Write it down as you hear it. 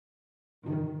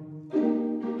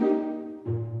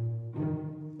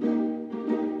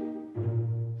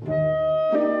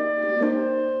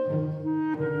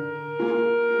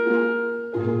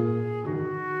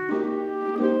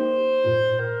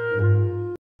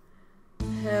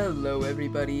Hello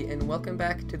everybody, and welcome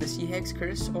back to the Sea Hag's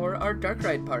Curse, or our Dark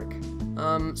Ride Park.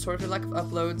 Sorry for lack of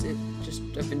uploads,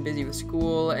 I've been busy with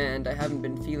school, and I haven't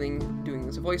been feeling doing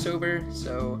this voiceover,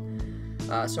 so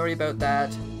sorry about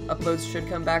that. Uploads should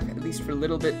come back at least for a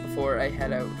little bit before I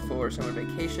head out for summer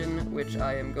vacation, which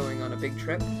I am going on a big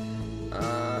trip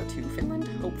to Finland,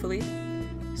 hopefully.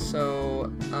 So,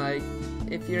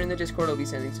 if you're in the Discord, I'll be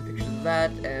sending some pictures of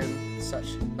that and such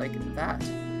like that.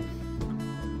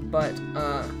 But,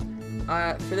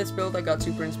 for this build, I got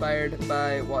super inspired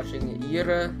by watching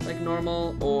Jurre like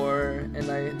normal, and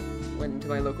I went into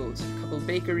my local couple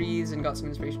bakeries and got some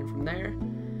inspiration from there.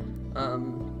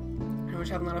 And I was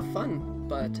having a lot of fun,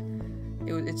 but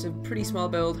it's a pretty small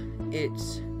build.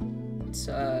 It's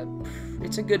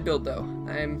a good build though.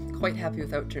 I'm quite happy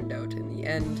with how it turned out in the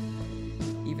end,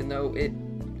 even though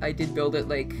I did build it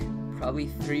like probably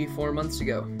 3-4 months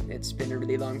ago. It's been a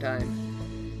really long time.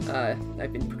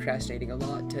 I've been procrastinating a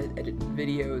lot to edit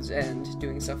videos and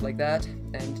doing stuff like that,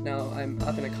 and now I'm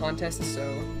up in a contest,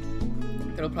 so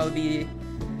there'll probably be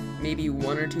maybe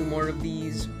 1 or 2 more of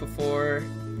these before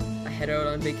I head out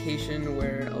on vacation,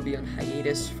 where I'll be on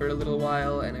hiatus for a little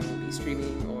while and I won't be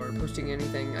streaming or posting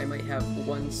anything. I might have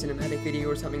 1 cinematic video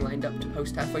or something lined up to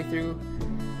post halfway through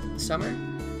the summer,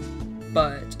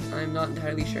 but I'm not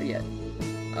entirely sure yet.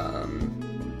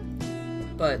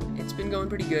 But it's been going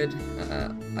pretty good.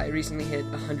 I recently hit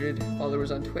 100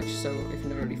 followers on Twitch, so if you're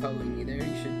not already following me there,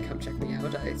 you should come check me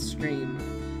out. I stream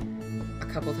a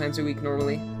couple times a week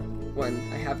normally, when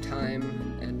I have time,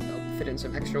 and I'll fit in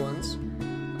some extra ones.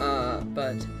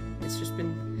 But it's just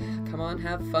been, come on,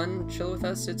 have fun, chill with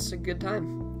us, it's a good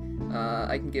time.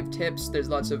 I can give tips. There's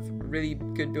lots of really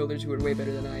good builders who are way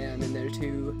better than I am in there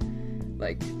too,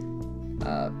 like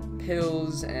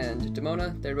Pills and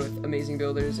Demona. They're both amazing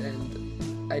builders,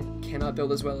 and I cannot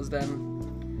build as well as them.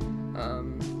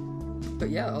 But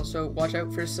yeah, also watch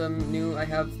out for some new. I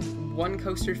have 1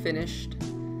 coaster finished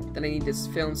that I need to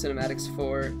film cinematics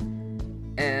for,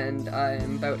 and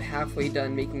I'm about halfway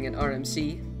done making an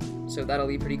RMC, so that'll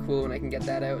be pretty cool when I can get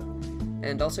that out.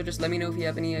 And also just let me know if you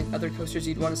have any other coasters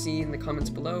you'd want to see in the comments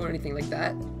below or anything like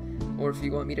that, or if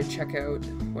you want me to check out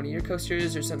one of your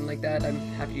coasters or something like that. I'm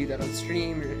happy to do that on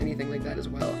stream or anything like that as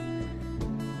well.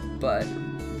 But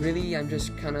really, I'm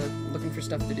just kind of looking for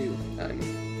stuff to do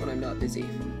when I'm not busy.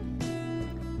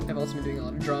 I've also been doing a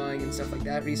lot of drawing and stuff like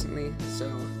that recently, so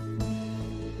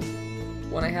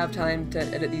when I have time to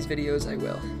edit these videos, I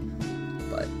will.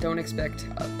 But don't expect,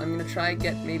 I'm going to try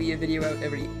get maybe a video out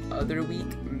every other week,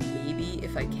 maybe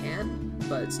if I can,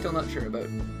 but still not sure about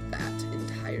that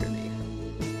entirely.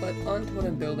 But on to what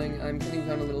I'm building. I'm putting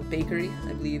down a little bakery.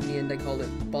 I believe in the end I called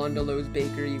it Bondalo's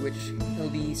Bakery, which will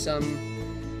be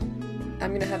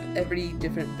I'm gonna have every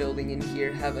different building in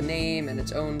here have a name and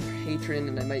its own patron,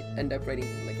 and I might end up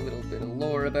writing like a little bit of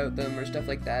lore about them or stuff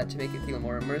like that to make it feel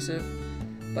more immersive.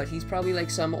 But he's probably like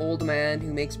some old man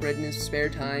who makes bread in his spare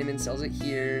time and sells it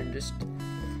here, and just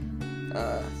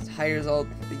hires all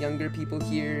the younger people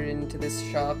here into this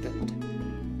shop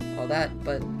and all that.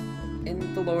 But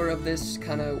in the lore of this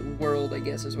kind of world, I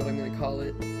guess is what I'm gonna call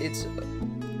it,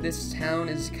 this town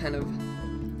is kind of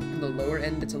on the lower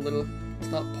end. It's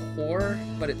not poor,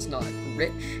 but it's not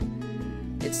rich.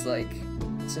 It's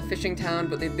a fishing town,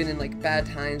 but they've been in like bad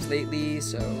times lately,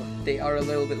 so they are a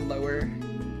little bit lower,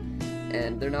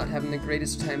 and they're not having the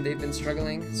greatest time. They've been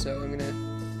struggling, so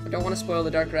I don't want to spoil the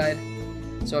Dark Ride,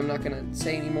 so I'm not gonna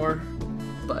say any more,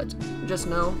 but just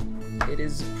know it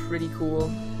is pretty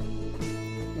cool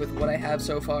with what I have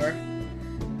so far,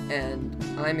 and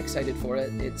I'm excited for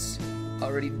it. It's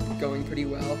already going pretty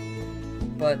well.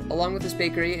 But along with this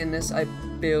bakery, in this I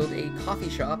build a coffee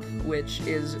shop, which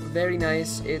is very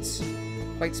nice. It's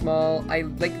quite small. I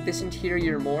like this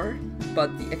interior more,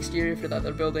 but the exterior for the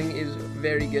other building is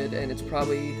very good, and it's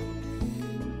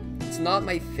not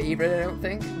my favorite, I don't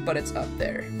think, but it's up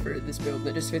there for this build.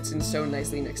 It just fits in so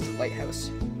nicely next to the lighthouse.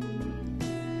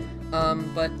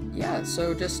 But yeah,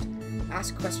 so just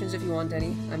ask questions if you want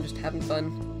any. I'm just having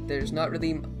fun. There's not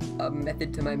really a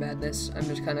method to my madness. I'm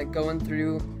just kind of going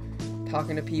through,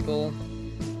 talking to people,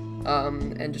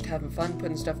 and just having fun,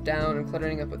 putting stuff down and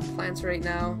cluttering up with plants right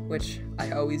now, which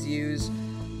I always use.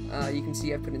 You can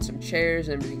see I've put in some chairs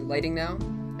and I'm doing lighting now,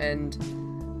 and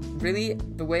really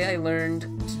the way I learned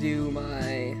to do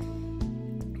my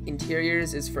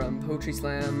interiors is from Poetry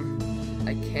Slam.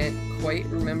 I can't quite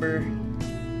remember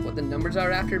what the numbers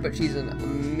are after, but she's an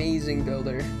amazing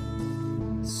builder.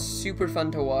 Super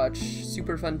fun to watch,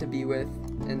 super fun to be with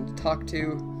and talk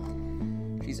to.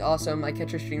 She's awesome. I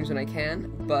catch her streams when I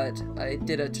can, but I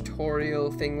did a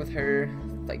tutorial thing with her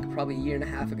like probably a year and a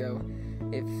half ago,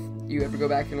 If you ever go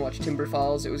back and watch Timber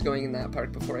Falls, it was going in that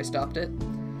park before I stopped it.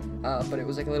 But it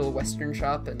was like a little western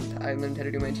shop, and I learned how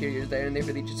to do my interiors there, and they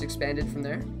really just expanded from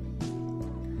there.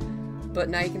 But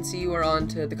now you can see we're on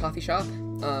to the coffee shop,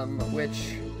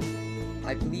 which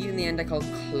I believe in the end I called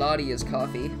Claudia's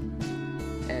Coffee,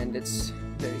 and it's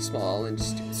very small and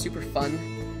just super fun.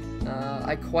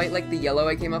 I quite like the yellow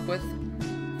I came up with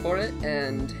for it,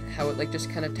 and how it like just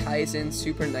kind of ties in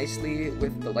super nicely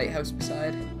with the lighthouse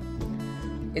beside.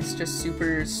 It's just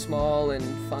super small and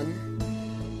fun,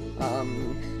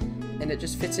 and it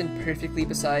just fits in perfectly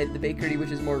beside the bakery,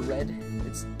 which is more red.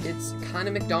 It's kind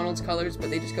of McDonald's colors, but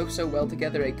they just go so well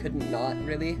together I couldn't not,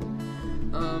 really.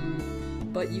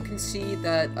 But you can see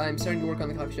that I'm starting to work on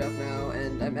the coffee shop now,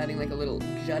 and I'm adding like a little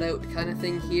jut out kind of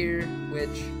thing here,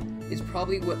 which is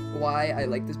probably why I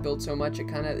like this build so much.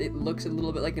 It looks a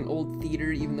little bit like an old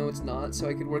theater, even though it's not, so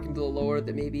I could work into the lore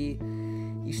that maybe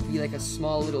used to be like a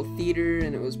small little theater,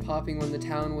 and it was popping when the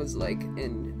town was like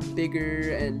in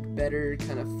bigger and better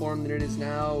kind of form than it is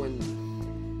now,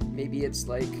 and maybe it's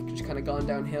like just kind of gone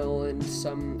downhill and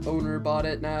some owner bought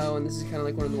it now, and this is kind of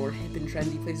like one of the more hip and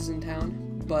trendy places in town.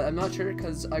 But I'm not sure,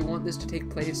 because I want this to take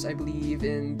place, I believe,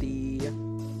 in the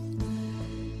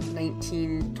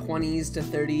 1920s to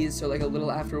 30s, so like a little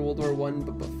after World War I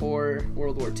but before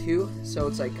World War II, so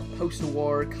it's like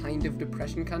post-war kind of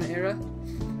depression kind of era.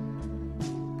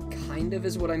 Kind of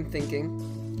is what I'm thinking,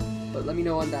 but let me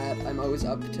know on that. I'm always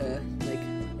up to, like,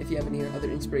 if you have any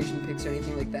other inspiration picks or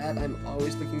anything like that, I'm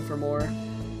always looking for more,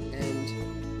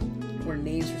 or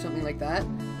names for something like that.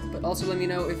 But also let me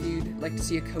know if you'd like to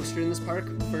see a coaster in this park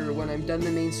for when I'm done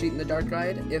the Main Street and the Dark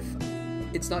ride. If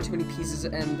it's not too many pieces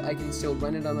and I can still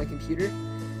run it on my computer,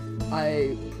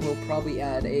 I will probably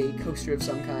add a coaster of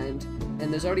some kind.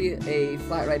 And there's already a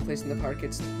flat ride place in the park.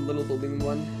 It's the little balloon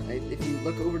one. If you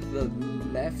look over to the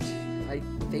left, I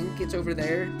think it's over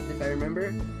there, if I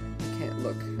remember. I can't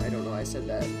look, I don't know why I said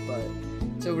that, but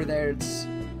it's over there. It's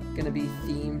gonna be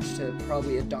themed to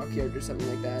probably a dockyard or something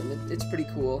like that, and it's pretty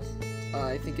cool.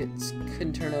 I think it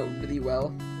can turn out really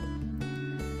well.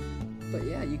 But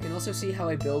yeah, you can also see how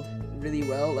I build really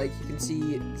well. Like, you can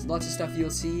see lots of stuff you'll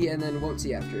see and then won't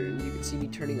see after, and you can see me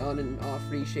turning on and off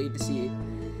reshade to see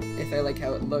if I like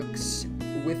how it looks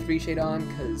with reshade on,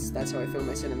 because that's how I film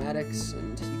my cinematics,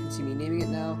 and you can see me naming it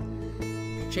now.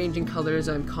 Changing colors,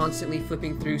 I'm constantly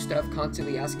flipping through stuff,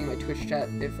 constantly asking my Twitch chat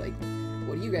if, like,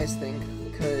 what do you guys think?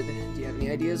 Do you have any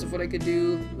ideas of what I could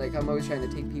do? Like, I'm always trying to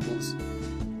take people's,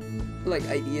 like,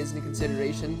 ideas into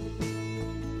consideration.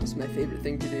 It's my favorite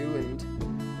thing to do, and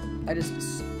I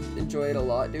just enjoy it a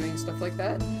lot doing stuff like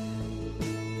that,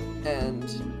 and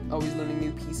always learning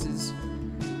new pieces.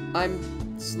 I'm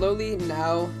slowly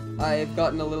now, I've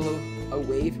gotten a little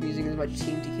away from using as much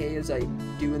TMTK as I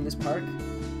do in this park,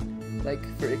 like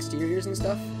for exteriors and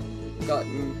stuff. I've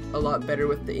gotten a lot better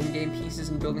with the in-game pieces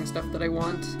and building stuff that I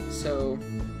want, so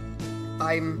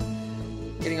I'm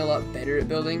getting a lot better at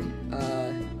building,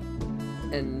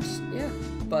 and yeah.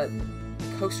 But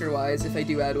coaster-wise, if I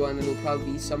do add one, it'll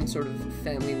probably be some sort of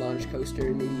family launch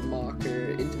coaster, maybe mock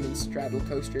or Intamin straddle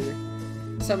coaster,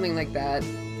 something like that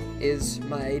is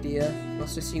my idea. You'll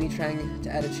also see me trying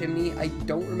to add a chimney. I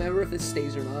don't remember if this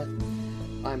stays or not.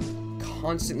 I'm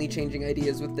constantly changing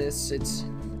ideas with this.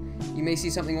 You may see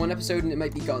something one episode and it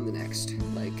might be gone the next.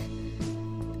 Like,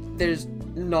 there's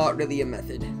not really a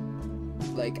method.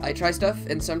 Like, I try stuff,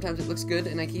 and sometimes it looks good,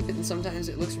 and I keep it, and sometimes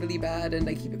it looks really bad, and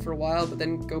I keep it for a while, but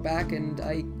then go back, and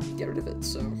I get rid of it,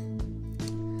 so...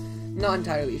 Not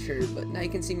entirely sure, but now you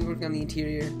can see me working on the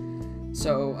interior.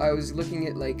 So, I was looking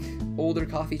at, like, older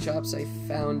coffee shops. I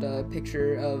found a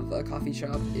picture of a coffee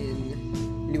shop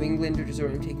in New England, which is where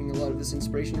I'm taking a lot of this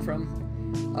inspiration from.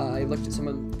 I looked at some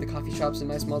of the coffee shops in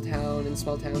my small town, and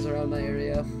small towns around my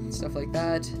area, stuff like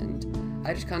that, and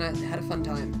I just kind of had a fun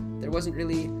time. There wasn't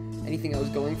really anything I was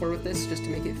going for with this, just to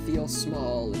make it feel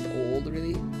small and old,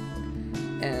 really.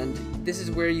 And this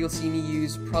is where you'll see me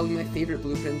use probably my favorite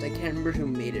blueprint. I can't remember who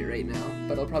made it right now,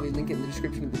 but I'll probably link it in the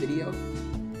description of the video.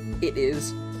 It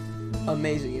is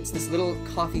amazing. It's this little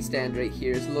coffee stand right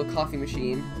here. It's a little coffee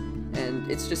machine, and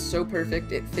it's just so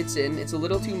perfect. It fits in. It's a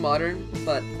little too modern,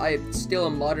 but it's still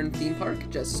a modern theme park,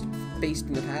 just based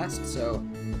in the past, so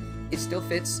it still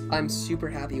fits. I'm super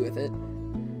happy with it.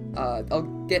 I'll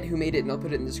get who made it and I'll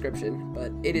put it in the description, but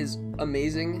it is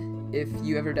amazing. If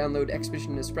you ever download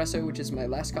Expedition Espresso, which is my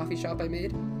last coffee shop I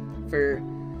made,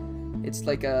 it's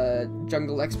like a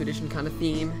jungle expedition kind of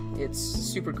theme. It's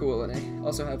super cool, and I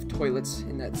also have toilets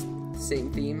in that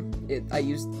same theme. I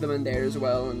used them in there as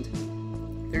well, and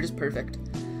they're just perfect.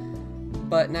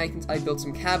 But now I built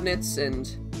some cabinets, and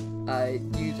I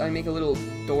make a little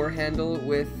door handle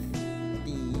with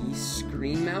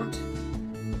screen mount,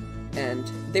 and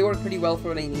they work pretty well for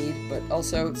what I need, but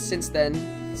also, since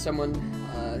then, someone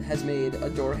has made a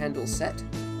door handle set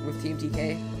with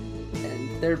TMTK,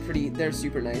 and they're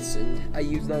super nice, and I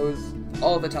use those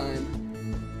all the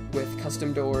time with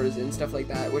custom doors and stuff like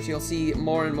that, which you'll see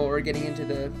more and more getting into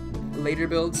the later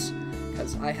builds,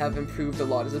 because I have improved a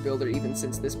lot as a builder even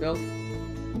since this build.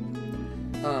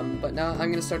 But now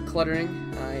I'm gonna start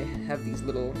cluttering. I have these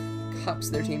little cups,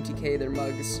 they're TMTK, they're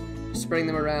mugs, just spraying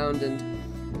them around, and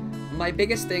my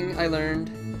biggest thing I learned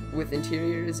with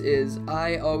interiors is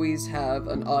I always have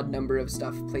an odd number of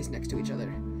stuff placed next to each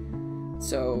other.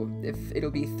 So if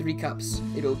it'll be 3 cups,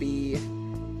 it'll be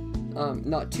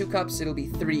not 2 cups, it'll be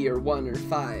 3 or 1 or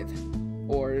 5,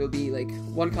 or it'll be like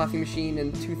 1 coffee machine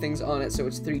and 2 things on it, so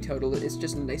it's 3 total. It's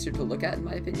just nicer to look at, in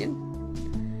my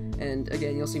opinion. And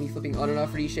again, you'll see me flipping on and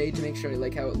off reshade to make sure I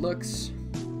like how it looks.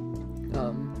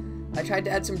 I tried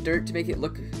to add some dirt to make it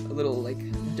look a little like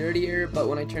dirtier, but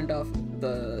when I turned off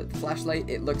the flashlight,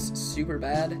 it looks super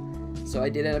bad, so I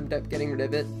did end up getting rid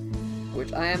of it,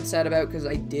 which I am sad about because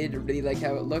I did really like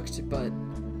how it looked, but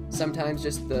sometimes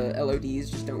just the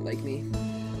LODs just don't like me.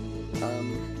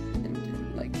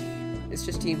 And like, it's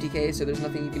just TMTK, so there's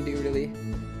nothing you can do really.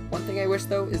 One thing I wish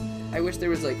though is I wish there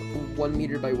was like 1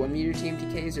 meter by 1 meter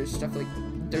TMTKs or stuff like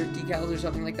dirt decals or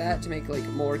something like that to make like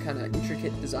more kind of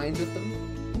intricate designs with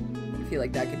them. I feel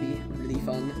like that could be really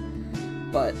fun,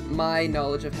 but my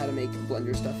knowledge of how to make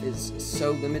Blender stuff is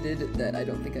so limited that I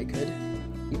don't think I could,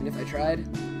 even if I tried.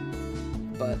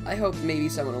 But I hope maybe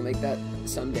someone will make that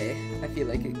someday. I feel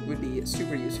like it would be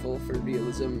super useful for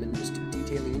realism and just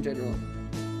detailing in general.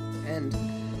 And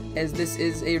as this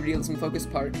is a realism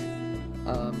focused park,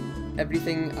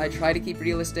 everything I try to keep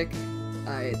realistic.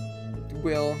 I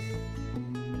will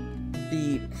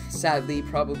be, sadly,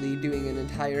 probably doing an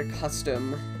entire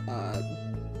custom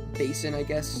basin, I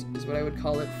guess, is what I would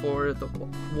call it, for the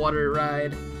water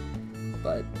ride.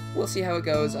 But we'll see how it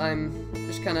goes. I'm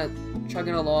just kind of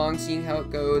chugging along, seeing how it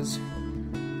goes.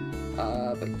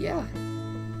 But yeah,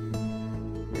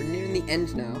 we're nearing the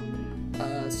end now.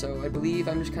 So I believe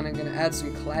I'm just kind of going to add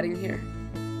some cladding here.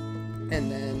 And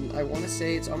then I want to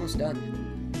say it's almost done.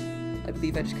 I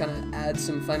believe I just kind of add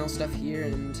some final stuff here,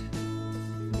 and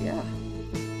yeah.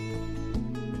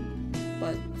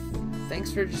 But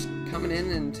thanks for just coming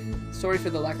in, and sorry for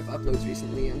the lack of uploads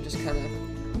recently. I'm just kind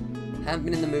of haven't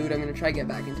been in the mood. I'm going to try to get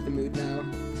back into the mood now.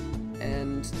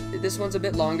 And this one's a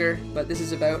bit longer, but this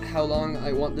is about how long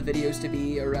I want the videos to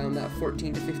be, around that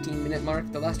 14 to 15 minute mark.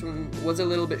 The last one was a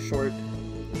little bit short,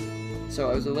 so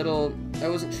I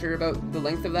wasn't sure about the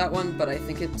length of that one, but I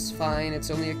think it's fine. It's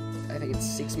only, I think it's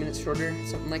 6 minutes shorter,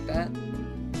 something like that.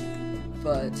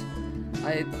 But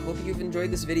I hope you've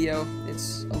enjoyed this video.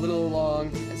 It's a little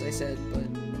long, as I said, but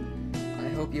I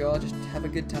hope you all just have a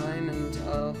good time, and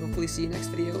I'll hopefully see you next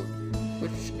video,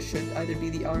 which should either be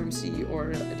the RMC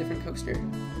or a different coaster.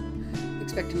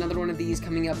 Expect another one of these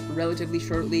coming up relatively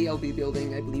shortly. I'll be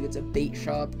building, I believe it's a bait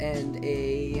shop and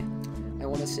I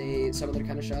want to say some other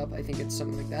kind of shop. I think it's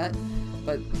something like that.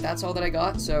 But that's all that I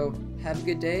got, so have a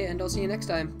good day, and I'll see you next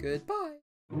time. Goodbye!